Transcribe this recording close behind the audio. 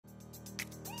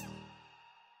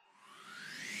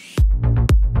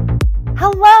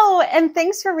and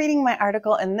thanks for reading my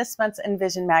article in this month's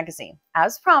Invision Magazine.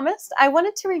 As promised, I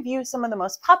wanted to review some of the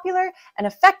most popular and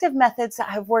effective methods that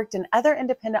have worked in other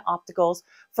independent opticals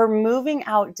for moving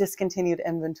out discontinued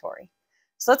inventory.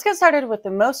 So let's get started with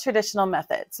the most traditional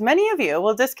methods. Many of you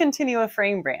will discontinue a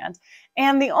frame brand,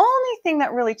 and the only thing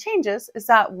that really changes is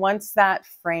that once that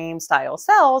frame style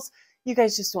sells, you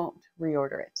guys just won't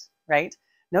reorder it, right?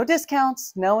 No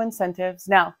discounts, no incentives.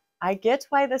 Now, I get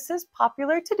why this is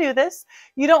popular to do this.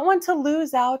 You don't want to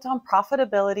lose out on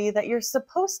profitability that you're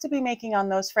supposed to be making on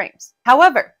those frames.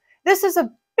 However, this is a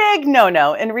big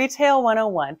no-no in Retail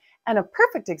 101 and a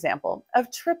perfect example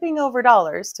of tripping over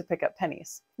dollars to pick up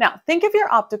pennies. Now, think of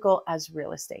your optical as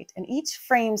real estate and each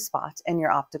frame spot in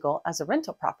your optical as a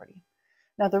rental property.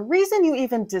 Now, the reason you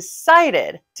even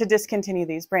decided to discontinue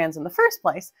these brands in the first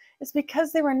place is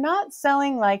because they were not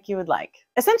selling like you would like.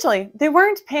 Essentially, they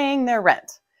weren't paying their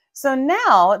rent. So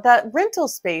now that rental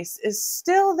space is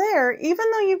still there, even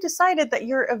though you've decided that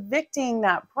you're evicting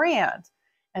that brand,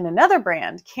 and another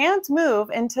brand can't move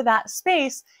into that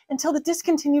space until the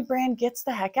discontinued brand gets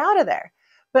the heck out of there.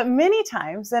 But many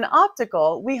times in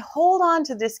optical, we hold on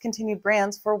to discontinued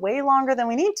brands for way longer than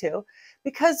we need to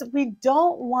because we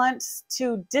don't want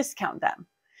to discount them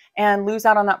and lose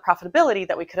out on that profitability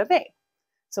that we could have made.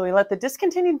 So we let the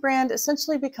discontinued brand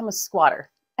essentially become a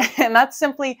squatter. And that's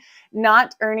simply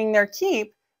not earning their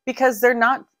keep because they're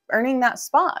not earning that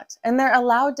spot and they're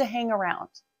allowed to hang around.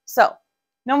 So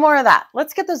no more of that.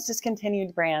 Let's get those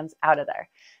discontinued brands out of there.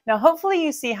 Now, hopefully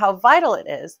you see how vital it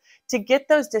is to get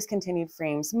those discontinued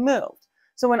frames moved.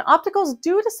 So when opticals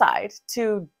do decide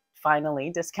to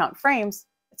finally discount frames,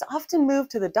 it's often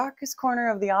moved to the darkest corner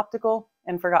of the optical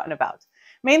and forgotten about.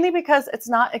 Mainly because it's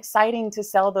not exciting to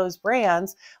sell those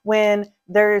brands when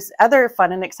there's other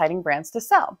fun and exciting brands to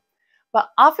sell. But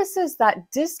offices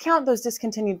that discount those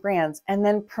discontinued brands and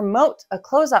then promote a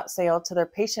closeout sale to their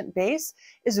patient base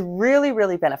is really,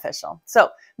 really beneficial. So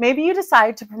maybe you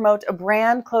decide to promote a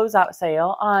brand closeout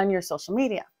sale on your social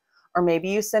media, or maybe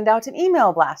you send out an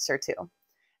email blast or two.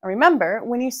 And remember,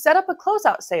 when you set up a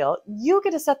closeout sale, you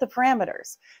get to set the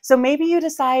parameters. So maybe you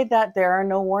decide that there are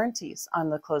no warranties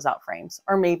on the closeout frames,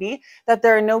 or maybe that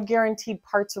there are no guaranteed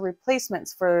parts or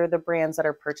replacements for the brands that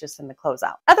are purchased in the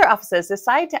closeout. Other offices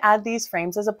decide to add these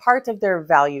frames as a part of their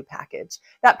value package,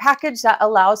 that package that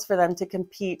allows for them to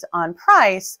compete on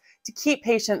price to keep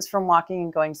patients from walking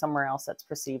and going somewhere else that's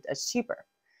perceived as cheaper.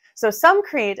 So some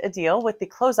create a deal with the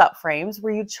closeout frames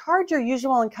where you charge your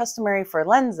usual and customary for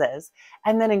lenses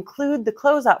and then include the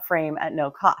closeout frame at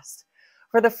no cost.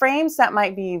 For the frames that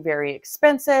might be very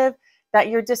expensive that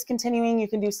you're discontinuing, you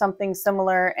can do something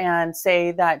similar and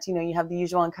say that you have the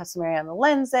usual and customary on the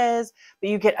lenses, but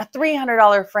you get a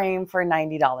 $300 frame for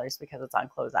 $90 because it's on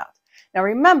closeout. Now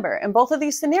remember, in both of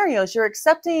these scenarios, you're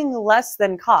accepting less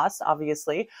than cost,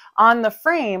 obviously, on the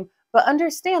frame, but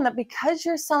understand that because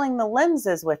you're selling the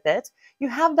lenses with it, you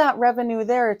have that revenue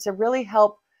there to really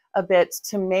help a bit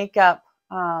to make up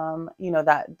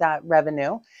that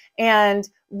revenue and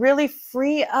really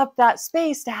free up that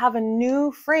space to have a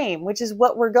new frame, which is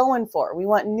what we're going for. We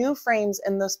want new frames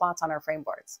in those spots on our frame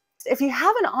boards. If you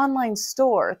have an online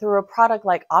store through a product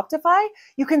like OUTTA,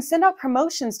 you can send out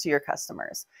promotions to your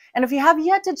customers. And if you have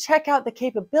yet to check out the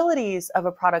capabilities of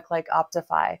a product like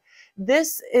OUTTA,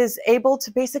 this is able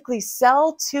to basically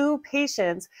sell to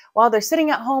patients while they're sitting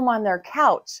at home on their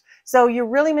couch. So you're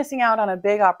really missing out on a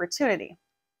big opportunity.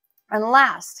 And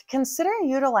last, consider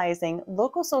utilizing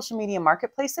local social media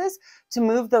marketplaces to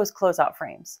move those closeout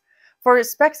frames. For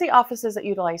Spexy offices that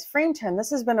utilize FrameTurn,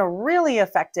 this has been a really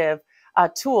effective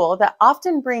tool that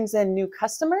often brings in new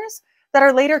customers that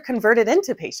are later converted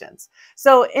into patients.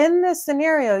 So in this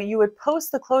scenario, you would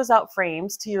post the closeout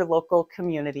frames to your local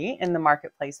community in the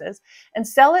marketplaces and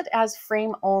sell it as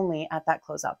frame only at that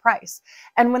closeout price.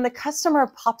 And when the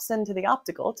customer pops into the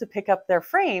optical to pick up their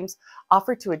frames,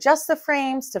 offer to adjust the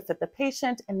frames to fit the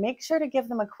patient and make sure to give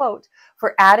them a quote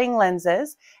for adding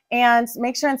lenses, and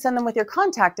make sure and send them with your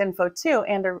contact info too,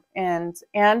 and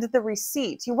the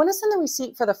receipt. You want to send the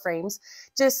receipt for the frames.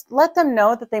 Just let them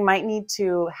know that they might need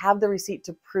to have the receipt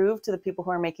to prove to the people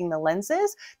who are making the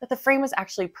lenses that the frame was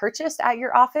actually purchased at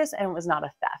your office and it was not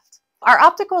a theft. Our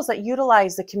opticals that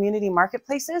utilize the community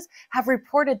marketplaces have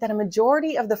reported that a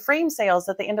majority of the frame sales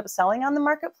that they end up selling on the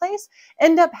marketplace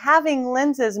end up having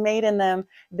lenses made in them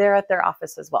there at their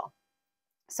office as well.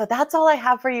 So that's all I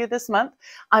have for you this month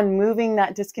on moving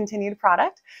that discontinued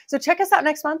product. So check us out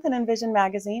next month in Invision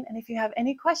Magazine. And if you have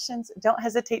any questions, don't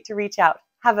hesitate to reach out.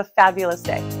 Have a fabulous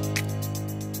day.